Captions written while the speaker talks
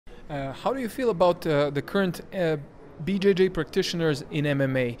How do you feel about the current BJJ practitioners in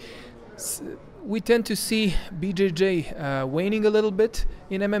MMA? We tend to see BJJ waning a little bit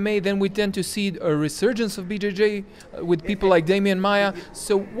in MMA. Then we tend to see a resurgence of BJJ with people like Damian Maia.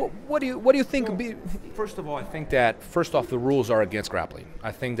 So what do you think? Well, first of all, I think that first off, the rules are against grappling.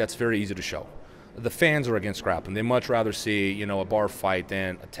 I think that's very easy to show. The fans are against grappling. They much rather see a bar fight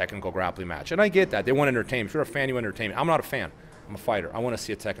than a technical grappling match, and I get that. They want entertainment. If you're a fan, you want entertainment. I'm not a fan. I'm a fighter. I want to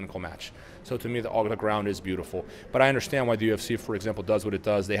see a technical match. So to me, the ground is beautiful. But I understand why the UFC, for example, does what it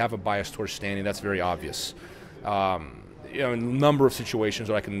does. They have a bias towards standing. That's very obvious. In a number of situations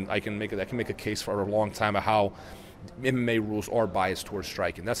where I can make a case for a long time of how MMA rules are biased towards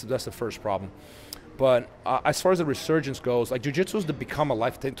striking. That's the first problem. But as far as the resurgence goes, like jiu-jitsu's become a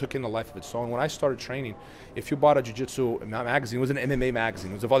life, took in a life of its own. When I started training, if you bought a jiu-jitsu magazine, it was an MMA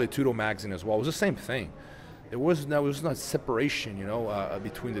magazine. It was a Vale Tudo magazine as well. It was the same thing. There was not separation,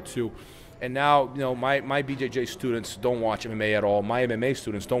 between the two. And now, my BJJ students don't watch MMA at all. My MMA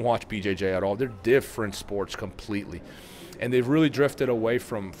students don't watch BJJ at all. They're different sports completely. And they've really drifted away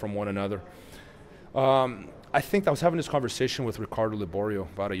from one another. I think I was having this conversation with Ricardo Liborio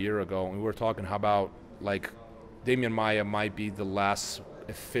about a year ago, and we were talking how about, like, Damian Maia might be the last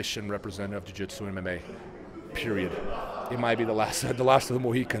efficient representative of jiu-jitsu in MMA, period. It might be the last of the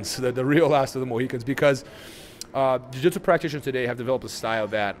Mohicans, the real last of the Mohicans, because jiu-jitsu practitioners today have developed a style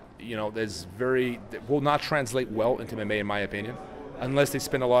that, will not translate well into MMA, in my opinion, unless they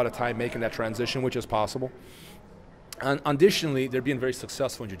spend a lot of time making that transition, which is possible. And additionally, they're being very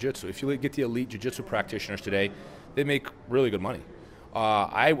successful in jiu-jitsu. If you get the elite jiu-jitsu practitioners today, they make really good money.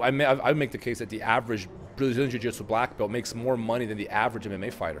 I make the case that the average Brazilian jiu-jitsu black belt makes more money than the average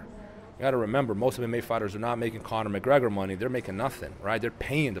MMA fighter. You got to remember, most MMA fighters are not making Conor McGregor money. They're making nothing, right? They're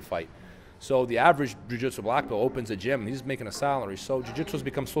paying to fight. So the average jiu-jitsu black belt opens a gym and he's making a salary. So jiu-jitsu has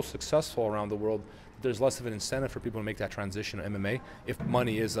become so successful around the world that there's less of an incentive for people to make that transition to MMA if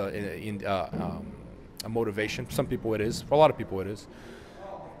money is a motivation. Some people it is. For a lot of people it is.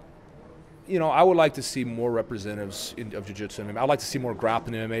 I would like to see more representatives of jiu-jitsu and MMA. I'd like to see more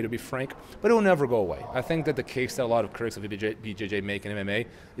grappling in MMA, to be frank, but it will never go away. I think that the case that a lot of critics of BJJ make in MMA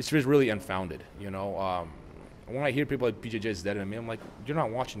is just really unfounded. When I hear people like BJJ is dead in MMA, I'm like, you're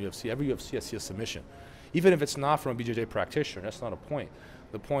not watching UFC. Every UFC I see a submission. Even if it's not from a BJJ practitioner, that's not a point.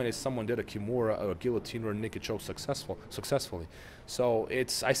 The point is someone did a Kimura, a guillotine, or a naked choke successfully. So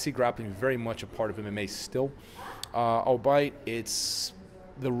I see grappling very much a part of MMA still, albeit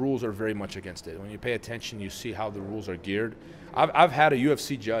the rules are very much against it. When you pay attention, you see how the rules are geared. I've had a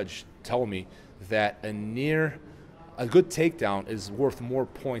UFC judge tell me that a good takedown is worth more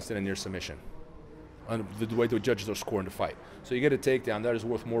points than a near submission, the way the judges are scoring the fight. So you get a takedown, that is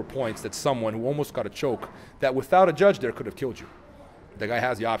worth more points than someone who almost got a choke that without a judge there could have killed you. The guy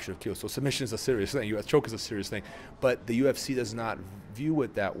has the option of kill. So submission is a serious thing. A choke is a serious thing. But the UFC does not view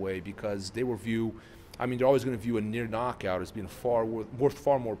it that way because they're always going to view a near knockout as being worth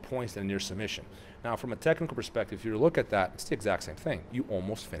far more points than a near submission. Now, from a technical perspective, if you look at that, it's the exact same thing. You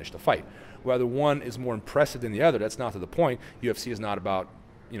almost finished the fight. Whether one is more impressive than the other, that's not to the point. UFC is not about,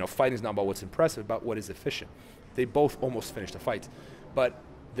 fighting is not about what's impressive, about what is efficient. They both almost finished the fight. But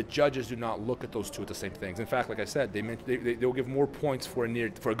the judges do not look at those two at the same things. In fact, like I said, they'll give more points for a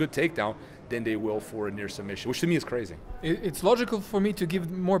good takedown than they will for a near submission, which to me is crazy. It's logical for me to give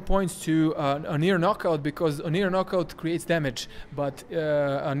more points to a near knockout because a near knockout creates damage, but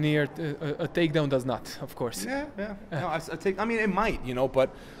a takedown does not, of course. Yeah. No, it might,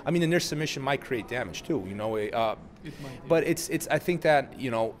 but a near submission might create damage too, It might. But I think that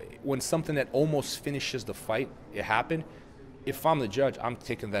when something that almost finishes the fight, it happened. If I'm the judge, I'm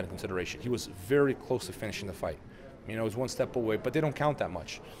taking that into consideration. He was very close to finishing the fight. It was one step away, but they don't count that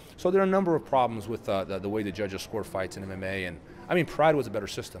much. So there are a number of problems with the way the judges score fights in MMA. And Pride was a better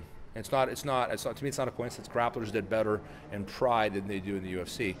system. To me, it's not a coincidence. Grapplers did better in Pride than they do in the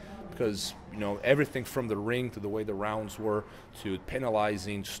UFC because everything from the ring to the way the rounds were to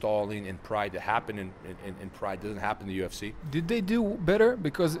penalizing, stalling in Pride that happened in Pride doesn't happen in the UFC. Did they do better?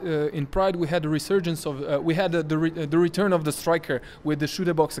 Because in Pride we had the resurgence of we had the return of the striker with the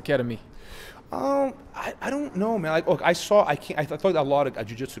Shooter Box Academy. I don't know, man. I thought a lot of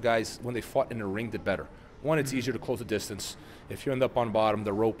jiu-jitsu guys when they fought in the ring did better. One, it's easier to close the distance. If you end up on bottom,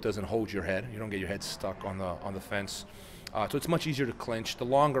 the rope doesn't hold your head. You don't get your head stuck on the fence. So it's much easier to clinch. The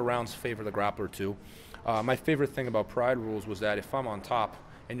longer rounds favor the grappler too. My favorite thing about Pride rules was that if I'm on top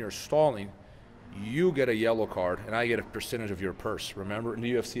and you're stalling, you get a yellow card and I get a percentage of your purse. Remember, in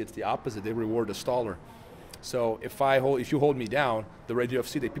the UFC, it's the opposite. They reward the staller. So if you hold me down, the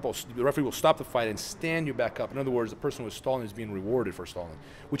UFC, the referee will stop the fight and stand you back up. In other words, the person who was stalling is being rewarded for stalling,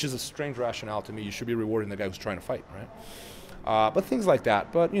 which is a strange rationale to me. You should be rewarding the guy who's trying to fight, right? But things like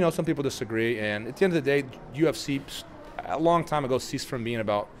that. But some people disagree. And at the end of the day, UFC, a long time ago, ceased from being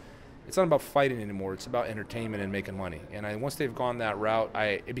about. It's not about fighting anymore. It's about entertainment and making money. And once they've gone that route,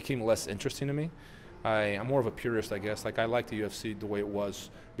 it became less interesting to me. I'm more of a purist, I guess. Like, I like the UFC the way it was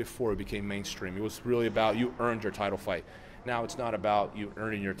before it became mainstream. It was really about you earned your title fight. Now it's not about you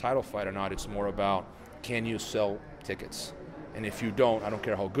earning your title fight or not. It's more about, can you sell tickets? And if you don't, I don't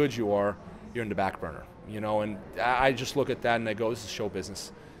care how good you are, you're in the back burner. And I just look at that and I go, this is show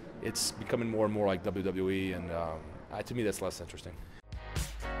business. It's becoming more and more like WWE, and to me that's less interesting.